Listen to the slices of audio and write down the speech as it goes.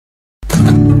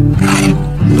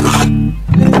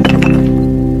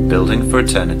building for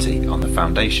eternity on the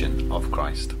foundation of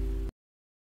Christ.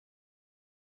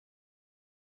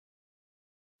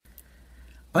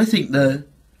 I think that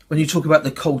when you talk about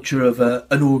the culture of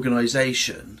an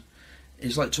organisation,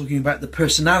 it's like talking about the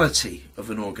personality of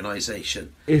an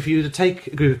organisation. If you were to take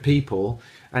a group of people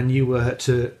and you were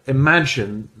to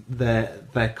imagine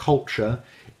their culture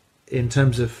in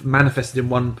terms of manifested in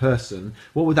one person,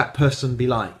 what would that person be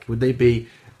like? Would they be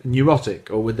neurotic,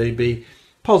 or would they be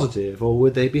positive, or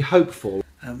would they be hopeful?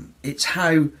 It's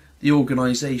how the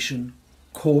organisation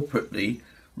corporately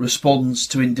responds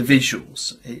to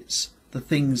individuals. It's the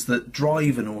things that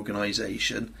drive an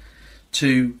organisation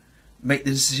to make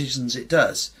the decisions it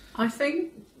does. I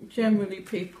think generally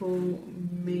people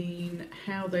mean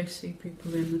how they see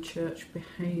people in the church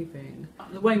behaving.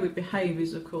 The way we behave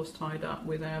is of course tied up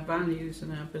with our values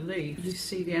and our beliefs. You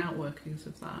see the outworkings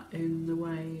of that in the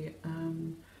way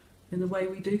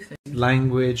we do things.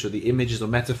 Language, or the images or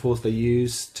metaphors they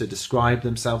use to describe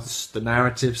themselves, the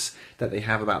narratives that they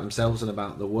have about themselves and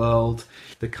about the world,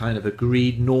 the kind of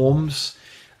agreed norms.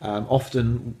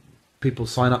 Often people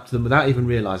sign up to them without even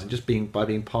realising, just by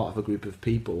being part of a group of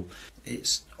people.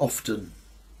 It's often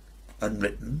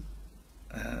unwritten.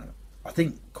 I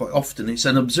think quite often it's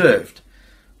unobserved.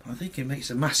 I think it makes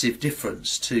a massive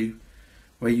difference to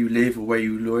where you live, or where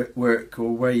you work,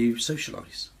 or where you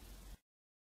socialise.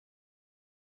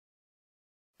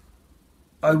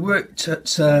 I worked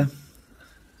at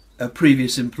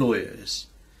previous employers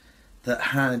that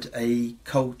had a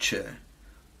culture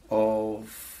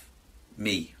of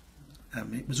me.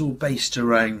 It was all based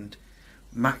around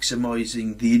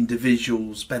maximising the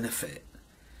individual's benefit,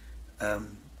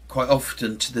 quite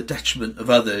often to the detriment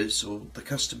of others or the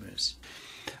customers.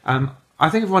 I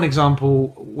think of one example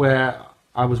where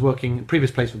I was working in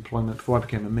previous place of employment before I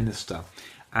became a minister,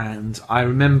 and I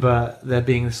remember there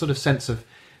being this sort of sense of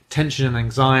tension and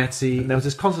anxiety. There was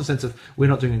this constant sense of, we're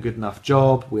not doing a good enough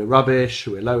job, we're rubbish,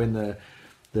 we're low in the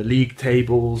league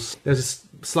tables. There's this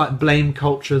slight blame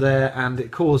culture there, and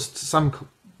it caused some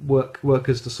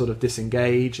workers to sort of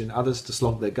disengage and others to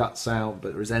slog their guts out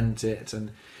but resent it,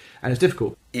 and it's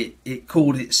difficult. It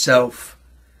called itself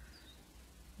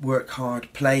work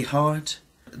hard, play hard.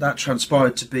 That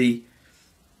transpired to be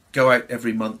go out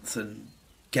every month and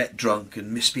get drunk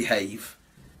and misbehave.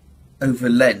 Over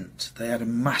Lent, they had a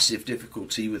massive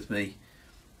difficulty with me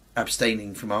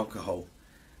abstaining from alcohol.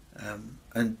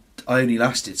 And I only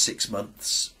lasted 6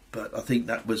 months, but I think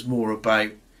that was more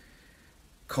about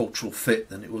cultural fit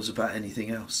than it was about anything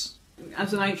else.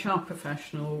 As an HR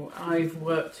professional, I've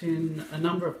worked in a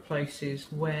number of places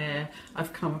where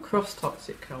I've come across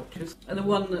toxic cultures, and the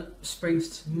one that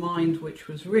springs to mind, which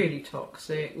was really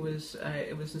toxic, was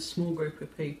it was a small group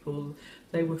of people.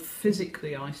 They were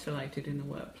physically isolated in the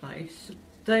workplace.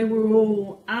 They were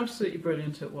all absolutely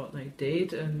brilliant at what they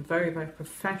did and very, very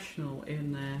professional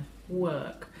in their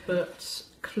work, but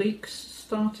cliques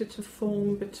started to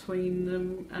form between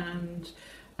them, and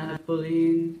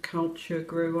bullying culture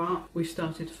grew up. We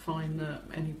started to find that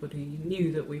anybody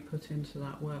new that we put into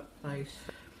that workplace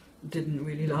didn't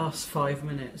really last 5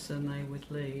 minutes and they would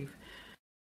leave.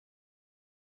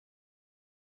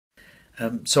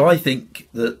 So I think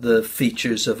that the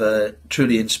features of a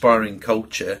truly inspiring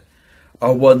culture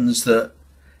are ones that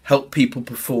help people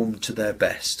perform to their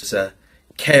best. It's a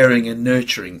caring and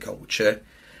nurturing culture,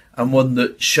 and one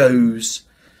that shows,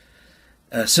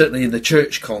 certainly in the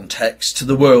church context, to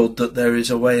the world that there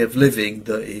is a way of living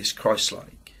that is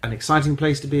Christ-like. An exciting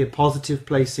place to be, a positive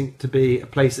place to be, a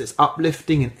place that's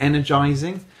uplifting and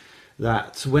energising,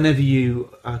 that whenever you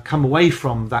come away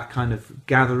from that kind of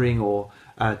gathering or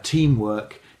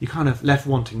teamwork, you're kind of left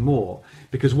wanting more,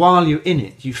 because while you're in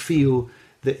it, you feel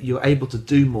that you're able to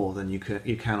do more than you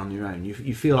can on your own.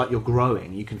 You feel like you're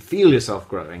growing. You can feel yourself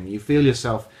growing. You feel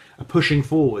yourself pushing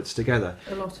forwards together.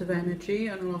 A lot of energy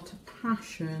and a lot of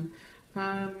passion.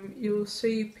 You'll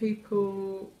see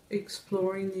people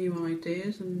exploring new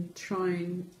ideas and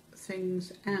trying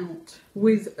things out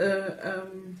with a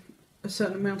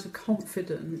certain amount of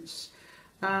confidence,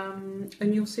 and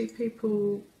you'll see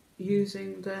people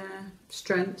using their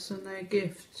strengths and their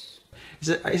gifts.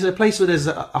 It's a place where there's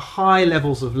a high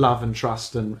levels of love and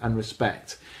trust and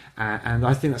respect, and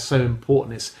I think that's so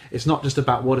important. It's not just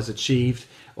about what is achieved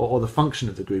or the function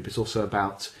of the group, it's also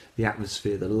about the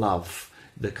atmosphere, the love,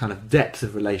 the kind of depth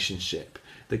of relationship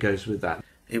that goes with that.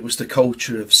 It was the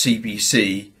culture of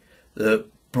CBC that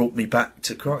brought me back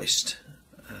to Christ.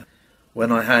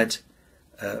 When I had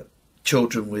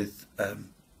children with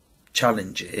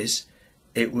challenges,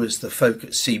 it was the folk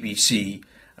at CBC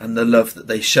and the love that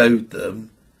they showed them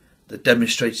that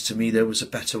demonstrated to me there was a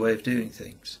better way of doing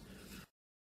things.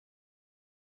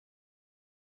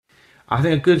 I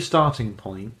think a good starting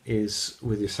point is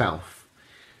with yourself.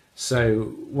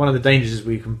 So one of the dangers is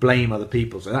we can blame other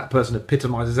people. So that person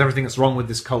epitomises everything that's wrong with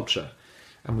this culture,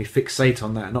 and we fixate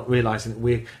on that, not realising that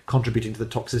we're contributing to the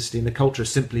toxicity in the culture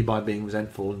simply by being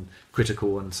resentful and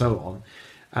critical and so on.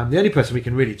 The only person we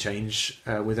can really change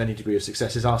with any degree of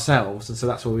success is ourselves, and so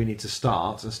that's where we need to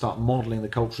start modelling the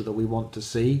culture that we want to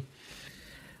see.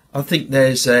 I think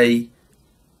there's a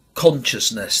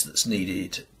consciousness that's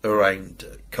needed around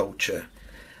culture.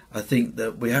 I think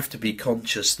that we have to be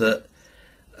conscious that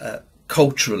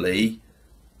culturally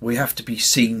we have to be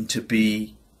seen to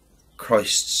be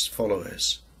Christ's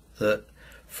followers, that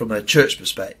from a church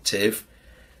perspective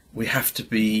we have to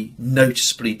be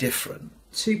noticeably different.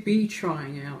 To be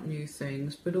trying out new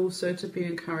things, but also to be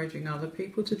encouraging other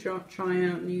people to try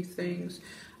out new things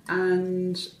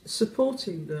and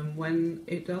supporting them when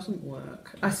it doesn't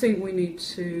work. I think we need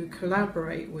to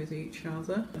collaborate with each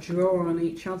other, draw on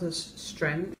each other's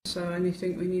strengths. So I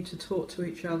think we need to talk to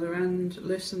each other and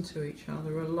listen to each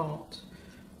other a lot,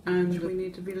 and we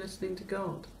need to be listening to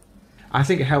God. I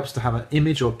think it helps to have an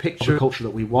image or picture of the culture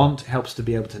that we want. It helps to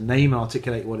be able to name and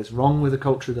articulate what is wrong with the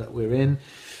culture that we're in.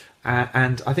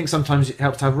 And I think sometimes it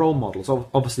helps to have role models.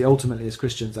 Obviously, ultimately, as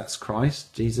Christians, that's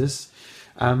Christ, Jesus.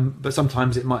 But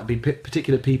sometimes it might be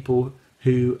particular people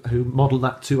who model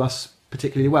that to us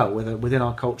particularly well, whether within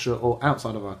our culture or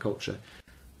outside of our culture.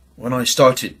 When I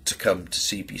started to come to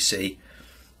CBC,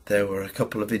 there were a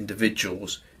couple of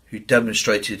individuals who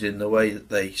demonstrated in the way that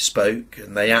they spoke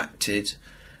and they acted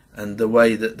and the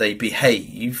way that they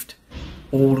behaved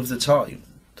all of the time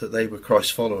that they were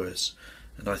Christ followers.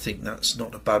 And I think that's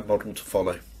not a bad model to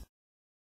follow.